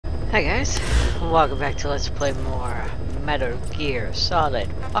Hi guys, welcome back to Let's Play more Metal Gear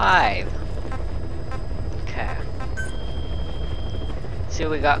Solid 5. Okay. See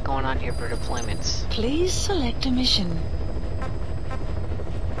what we got going on here for deployments. Please select a mission.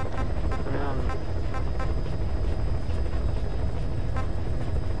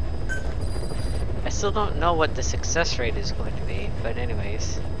 I still don't know what the success rate is going to be, but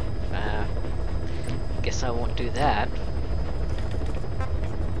anyways, guess I won't do that.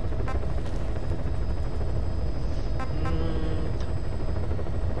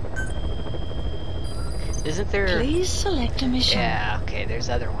 Isn't there... Please select a mission. Yeah, okay, there's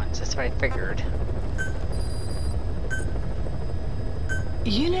other ones. That's what I figured.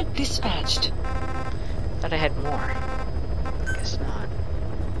 Unit dispatched. Thought I had more. Guess not.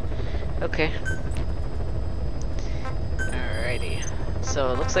 Okay. Alrighty.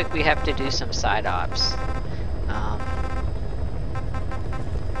 So it looks like we have to do some side ops.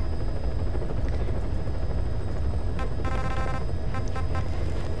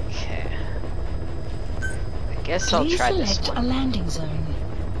 Okay. I guess I'll try this Select one. a landing zone.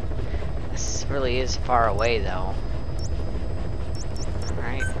 This really is far away though.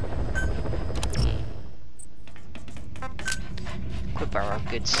 Alright. Equip our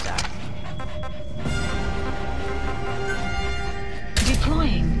good stuff.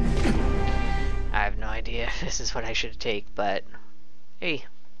 Deploying. I have no idea if this is what I should take, but hey,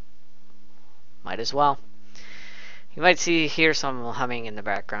 might as well. You might hear some humming in the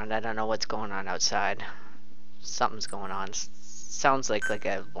background. I don't know what's going on outside. Something's going on. Sounds like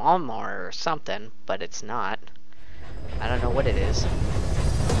a lawnmower or something, but it's not. I don't know what it is.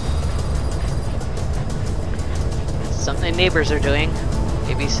 Something neighbors are doing.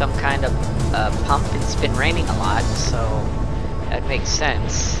 Maybe some kind of pump. It's been raining a lot, so that makes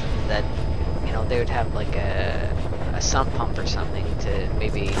sense that, you know, they would have like a sump pump or something to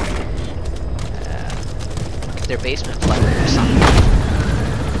maybe get their basement flooded or something.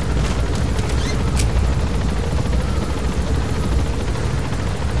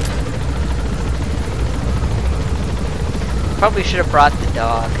 Probably should have brought the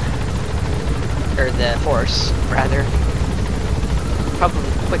dog, or the horse rather. Probably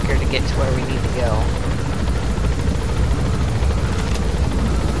quicker to get to where we need to go.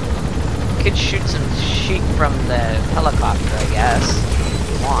 Could shoot some sheep from the helicopter, I guess, if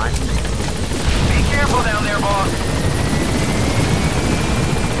you want. Be careful down there, boss.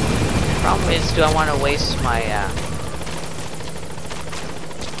 Problem is, do I want to waste my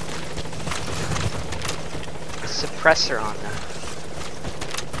suppressor on them?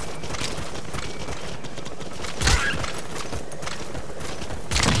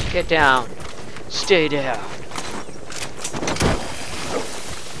 Get down. Stay down.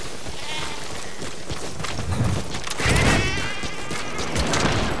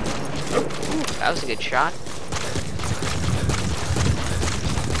 That was a good shot.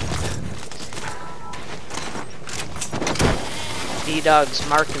 D-Dog's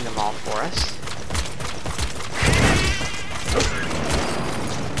marking them all for us.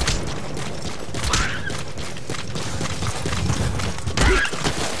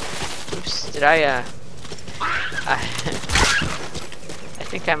 Oops, did I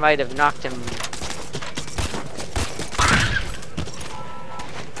think I might have knocked him.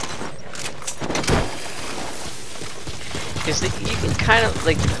 Because you can kind of,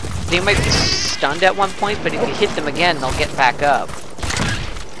 like, they might be stunned at one point, but if you hit them again, they'll get back up.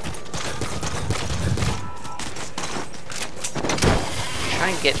 Try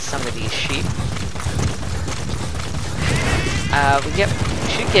and get some of these sheep. We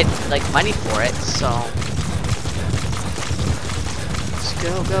should get, like, money for it, so... Let's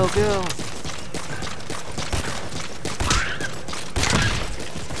go, go, go!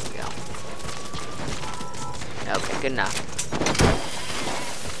 Okay, good enough.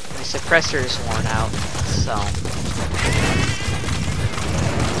 My suppressor is worn out, so...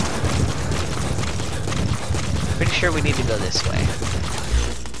 Pretty sure we need to go this way.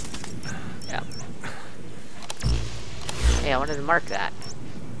 Yep. Hey, I wanted to mark that.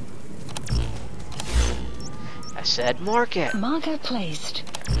 I said mark it! Marker placed.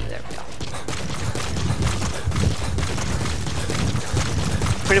 There we go.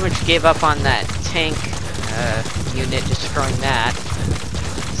 Pretty much gave up on that tank unit, destroying that.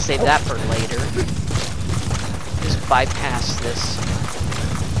 Save that for later. Just bypass this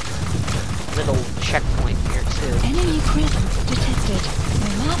little checkpoint here too. Enemy presence detected. The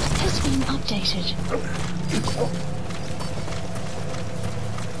map has been updated.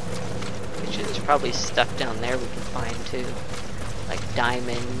 Which is probably stuff down there we can find too. Like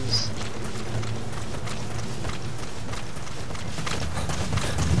diamonds.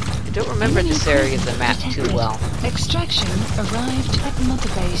 I don't remember this area of the map too detected. well. Extraction arrived at Mother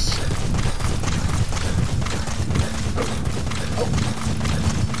Base.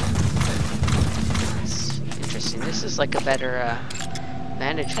 It's interesting. This is like a better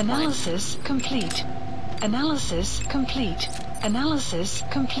vantage point. Analysis complete. Analysis complete. Analysis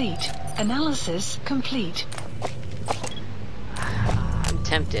complete. Analysis complete. I'm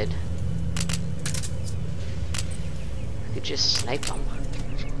tempted. I could just snipe them.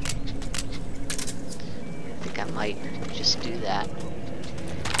 I think I might just do that.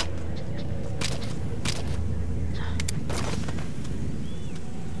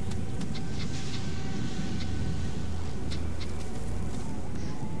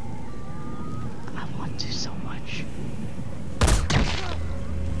 I want to so much.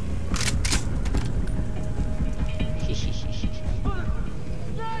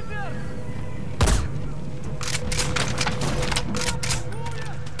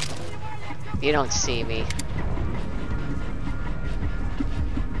 You don't see me.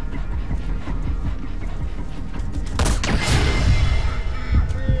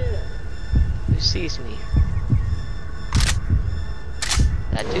 Who sees me?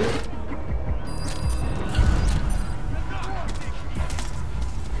 That dude?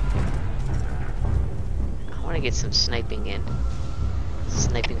 I want to get some sniping in.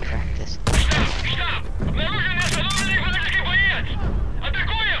 Sniping practice. Штаб! Обнаружен остановленный вражеский боец!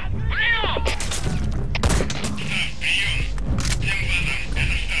 Атакуем! Прием!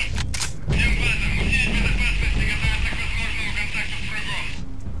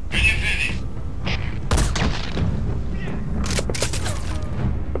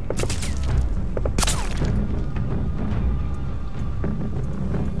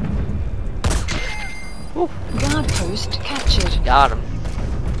 Guard post captured. Got him.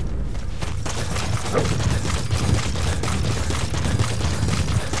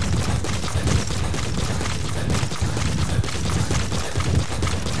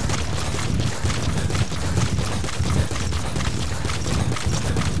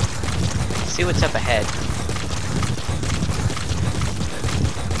 See what's up ahead.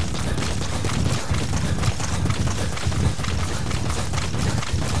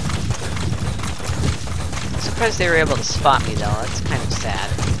 Surprised they were able to spot me though. That's kind of sad.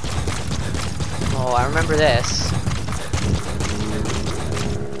 Oh, I remember this.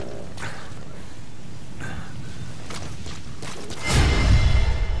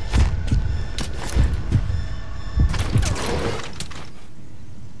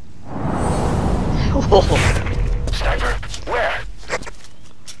 Sniper, where?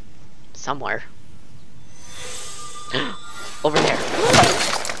 Somewhere. Over there.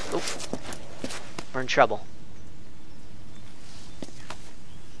 Oh. We're in trouble.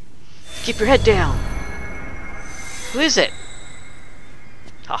 Keep your head down. Who is it?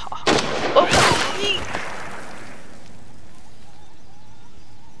 Haha. Oh. Yeet.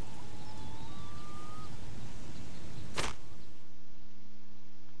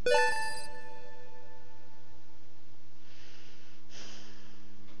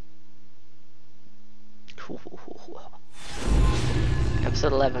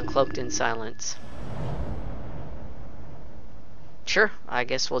 Episode 11, Cloaked in Silence. Sure, I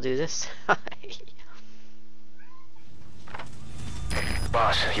guess we'll do this.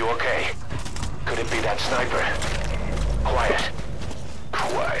 Boss, you okay? Could it be that sniper? Quiet.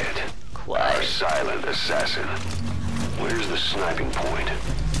 Quiet. Our Quiet. silent assassin. Where's the sniping point?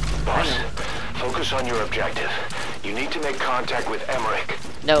 Boss, focus on your objective. You need to make contact with Emmerich.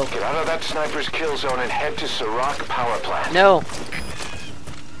 No. Get out of that sniper's kill zone and head to Serac power plant. No.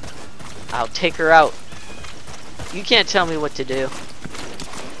 I'll take her out. You can't tell me what to do.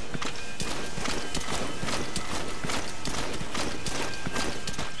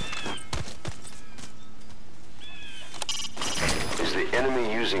 Is the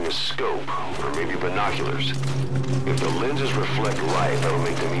enemy using a scope or maybe binoculars? If the lenses reflect light, that'll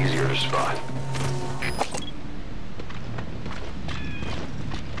make them easier to spot.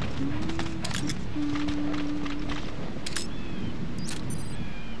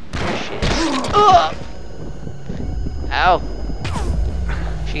 Ugh! Ow.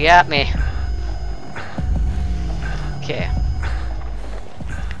 She got me. Okay.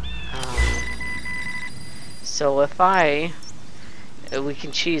 So if we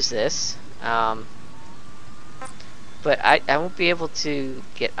can cheese this, but I won't be able to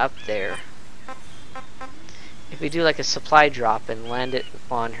get up there. If we do like a supply drop and land it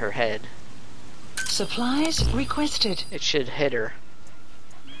on her head, Supplies requested. it should hit her.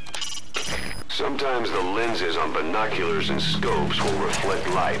 Sometimes the lenses on binoculars and scopes will reflect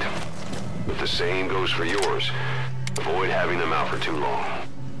light. But the same goes for yours. Avoid having them out for too long.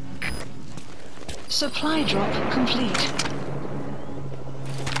 Supply drop complete.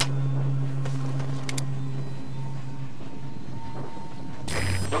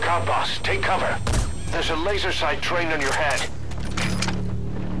 Look out, boss. Take cover. There's a laser sight trained on your head.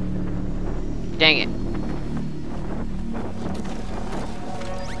 Dang it.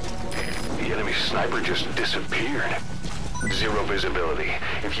 The enemy sniper just disappeared. Zero visibility.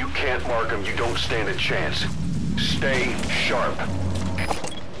 If you can't mark him, you don't stand a chance. Stay sharp.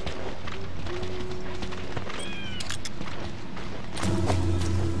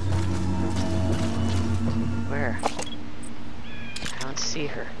 Where? I don't see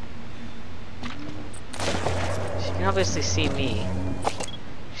her. She can obviously see me.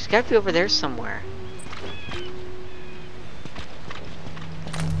 She's gotta be over there somewhere.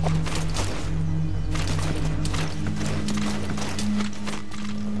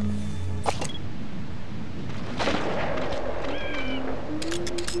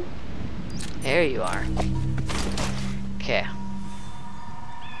 There you are. Okay.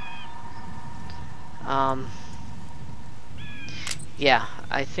 Yeah,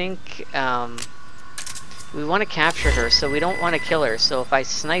 I think, we want to capture her, so we don't want to kill her, so if I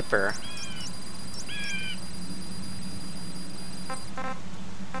snipe her...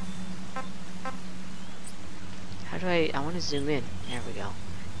 How do I want to zoom in. There we go.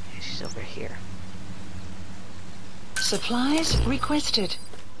 She's over here. Supplies requested.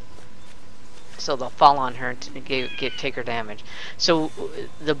 So they'll fall on her to take her damage. So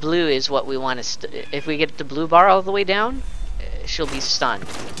the blue is what we want to... if we get the blue bar all the way down, she'll be stunned.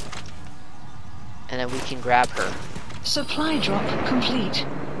 And then we can grab her. Supply drop complete.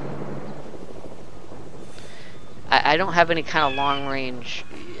 I don't have any kind of long range...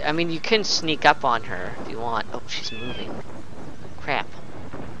 I mean, you can sneak up on her if you want. Oh, she's moving. Crap.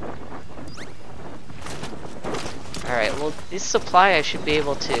 Alright, well, this supply I should be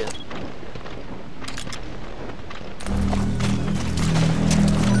able to...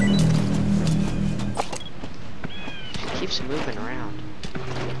 She keeps moving around.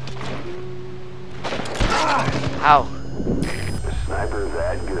 Ow. The sniper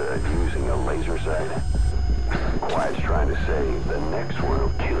that good using a laser sight? Quiet's trying to say the next one will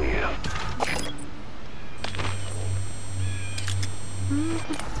kill you.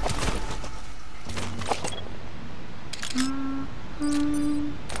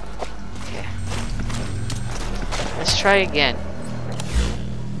 Okay. Let's try again.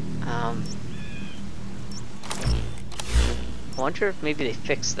 I wonder if maybe they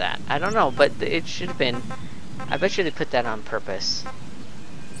fixed that. I don't know, but it should have been... I bet you they put that on purpose.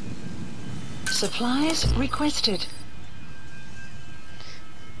 Supplies requested.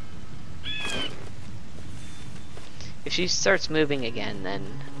 If she starts moving again,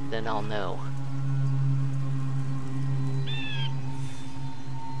 then I'll know.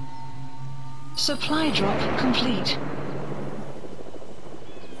 Supply drop complete.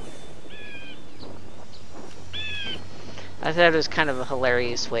 I thought it was kind of a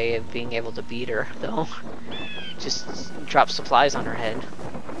hilarious way of being able to beat her, though. Just drop supplies on her head.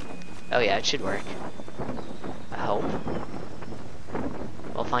 Oh yeah, it should work. I hope.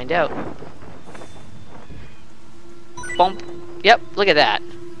 We'll find out. Bump. Yep, look at that.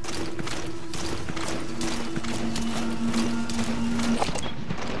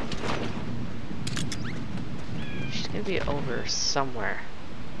 She's gonna be over somewhere.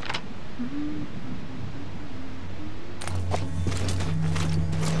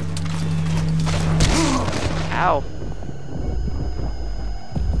 Ow.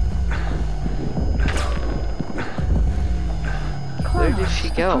 Where did she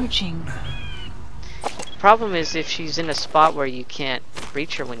go? Approaching. Problem is if she's in a spot where you can't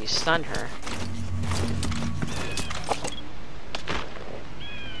reach her when you stun her.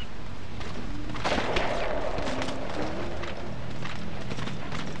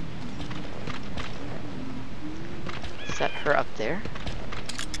 Is that her up there?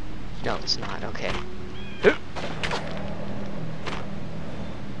 No, it's not. Okay.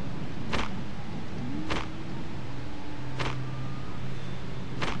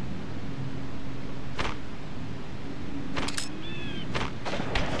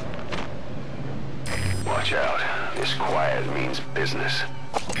 Watch out. This quiet means business.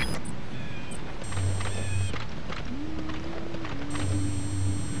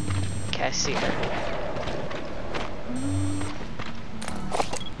 Okay, I see her.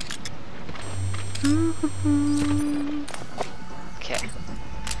 Okay.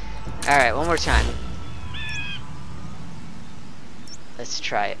 Alright, one more time. Let's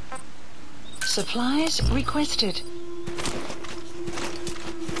try it. Supplies requested.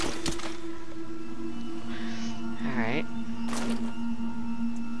 Alright.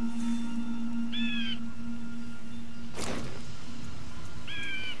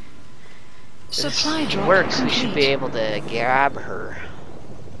 Supply drop works, we should be complete. able to grab her.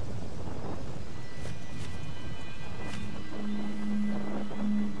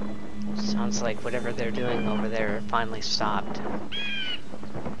 Sounds like whatever they're doing over there finally stopped.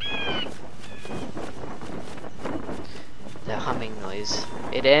 The humming noise.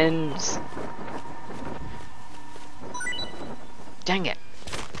 It ends. Dang it.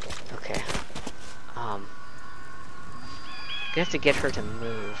 Okay. Gonna have to get her to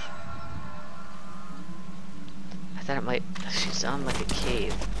move. I thought it might. She's on like a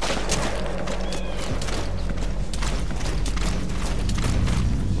cave.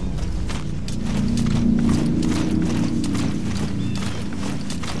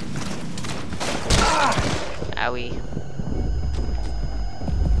 Owie.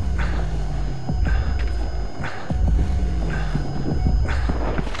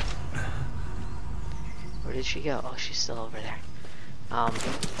 Where did she go? Oh, she's still over there. I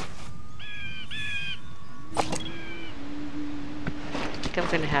think I'm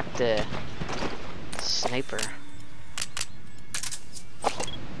gonna have to snipe her.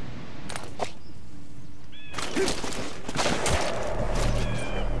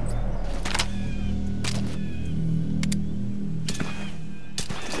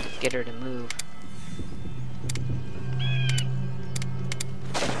 Get her to move.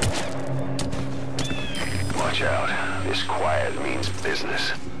 Watch out. This quiet means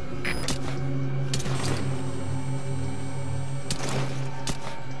business.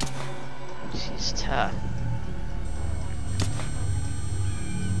 She's tough.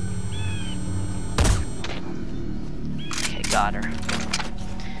 Okay, got her.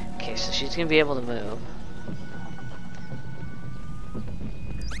 Okay, so she's gonna be able to move.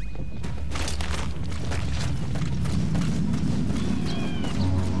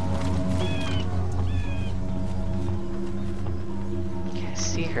 Okay, I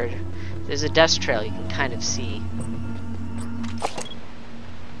see her. There's a dust trail you can kind of see.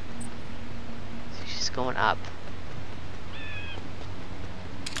 She's going up.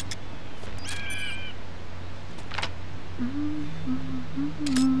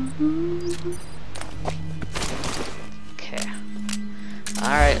 Okay.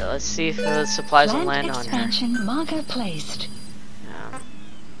 Alright, let's see if the supplies will land on her. Expansion marker placed. Yeah.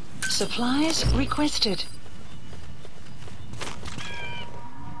 Supplies requested.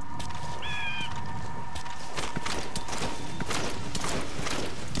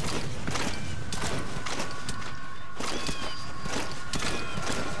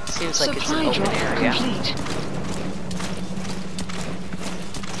 Seems like it's an Supply open drop area. complete.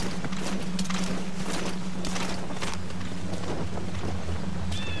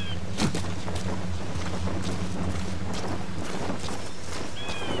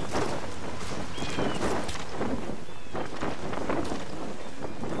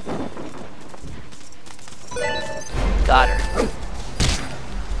 Got her.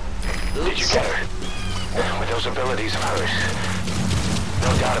 Did you Oops. get her? With those abilities of hers.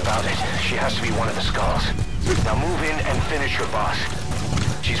 No doubt about it. She has to be one of the Skulls. Now move in and finish your boss.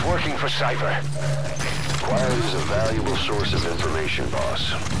 She's working for Cypher. Quiet is a valuable source of information,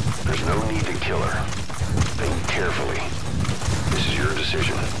 boss. There's no need to kill her. Think carefully. This is your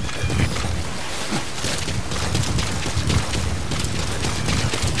decision.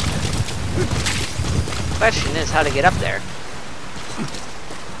 Question is how to get up there.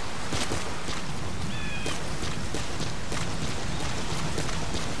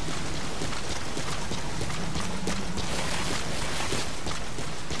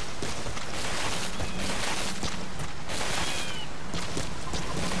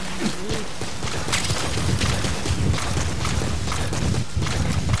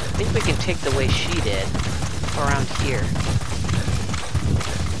 I think we can take the way she did around here.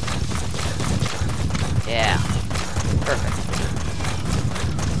 Yeah. Perfect.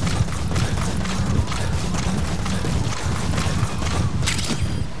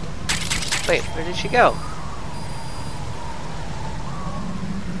 Wait, where did she go?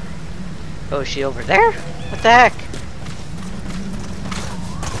 Oh, is she over there? What the heck?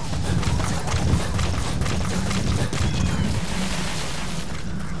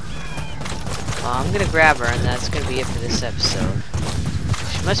 Well, I'm gonna grab her, and that's gonna be it for this episode.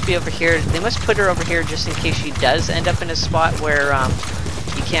 She must be over here. They must put her over here just in case she does end up in a spot where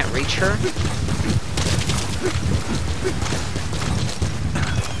you can't reach her.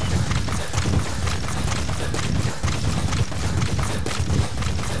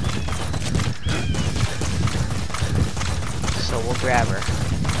 So we'll grab her.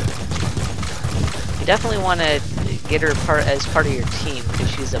 You definitely want to get her as part of your team because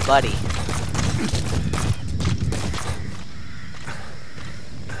she's a buddy.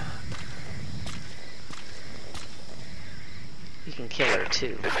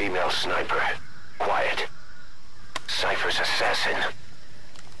 2. The female sniper. Quiet. Cypher's assassin.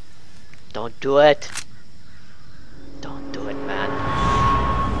 Don't do it. Don't do it, man.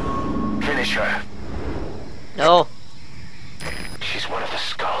 Finish her. No. She's one of the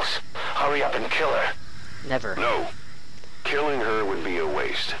skulls. Hurry up and kill her. Never. No. Killing her would be a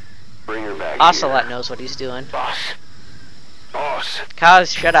waste. Bring her back Ocelot here. knows what he's doing. Boss. Boss.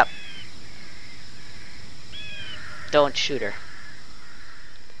 Kaz, shut up. Don't shoot her.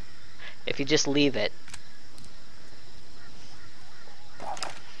 If you just leave it.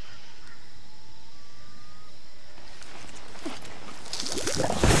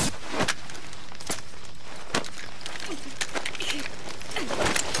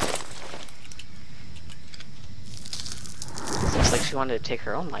 Looks like she wanted to take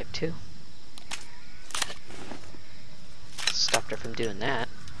her own life too. Stopped her from doing that.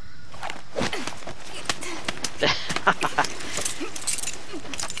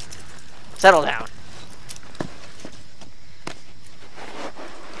 Settle down.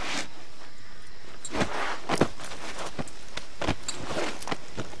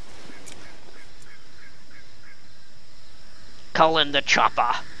 Call in the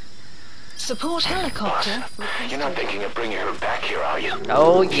chopper. Support Boss, helicopter. you're not thinking of bringing her back here, are you?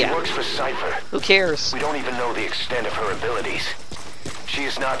 Oh She yeah. works for Cypher. Who cares? We don't even know the extent of her abilities. She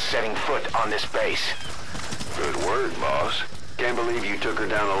is not setting foot on this base. Good word, boss. Can't believe you took her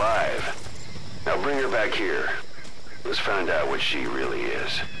down alive. Now bring her back here. Let's find out what she really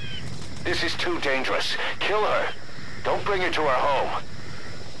is. This is too dangerous. Kill her. Don't bring her to our home.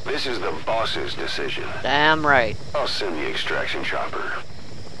 This is the boss's decision. Damn right. I'll send the extraction chopper.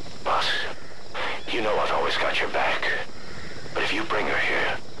 Boss, you know I've always got your back. But if you bring her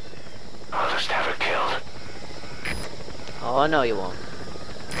here, I'll just have her killed. Oh no, you won't.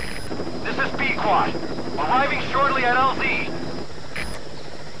 This is B-Quad. Arriving shortly at LZ.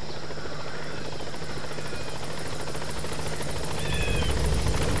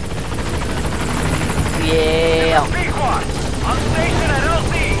 Yeah. B-Quad, on station at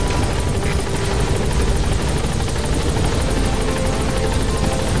LZ.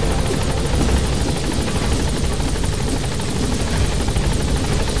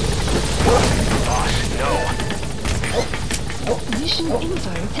 Boss, no. Mission info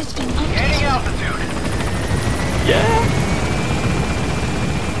has been Gaining updated. altitude.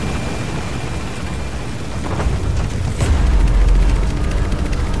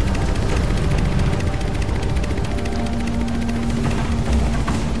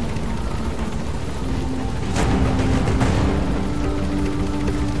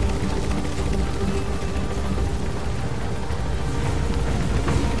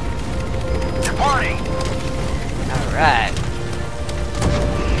 Departing. Alright.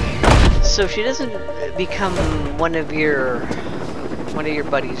 So she doesn't become one of your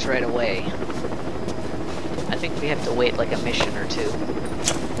buddies right away. I think we have to wait like a mission or two.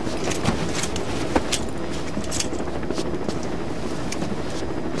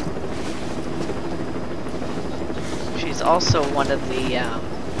 She's also one of the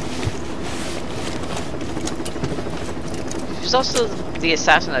she's also the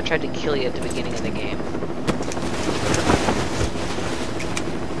assassin that tried to kill you at the beginning of the game.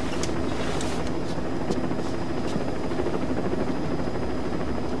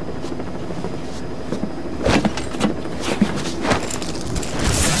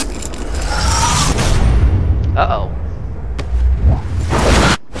 Uh-oh.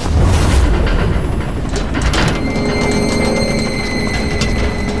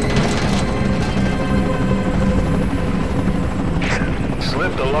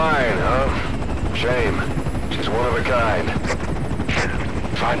 Slipped the line, huh? Shame. She's one of a kind.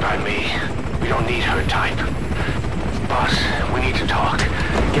 Fine by me. We don't need her type. Boss, we need to talk.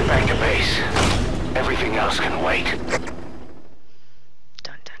 Get back to base. Everything else can wait.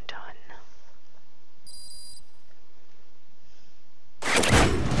 Dun dun dun.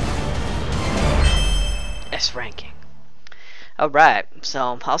 S ranking. Alright,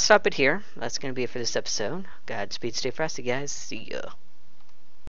 so I'll stop it here. That's going to be it for this episode. Godspeed, stay frosty, guys. See ya.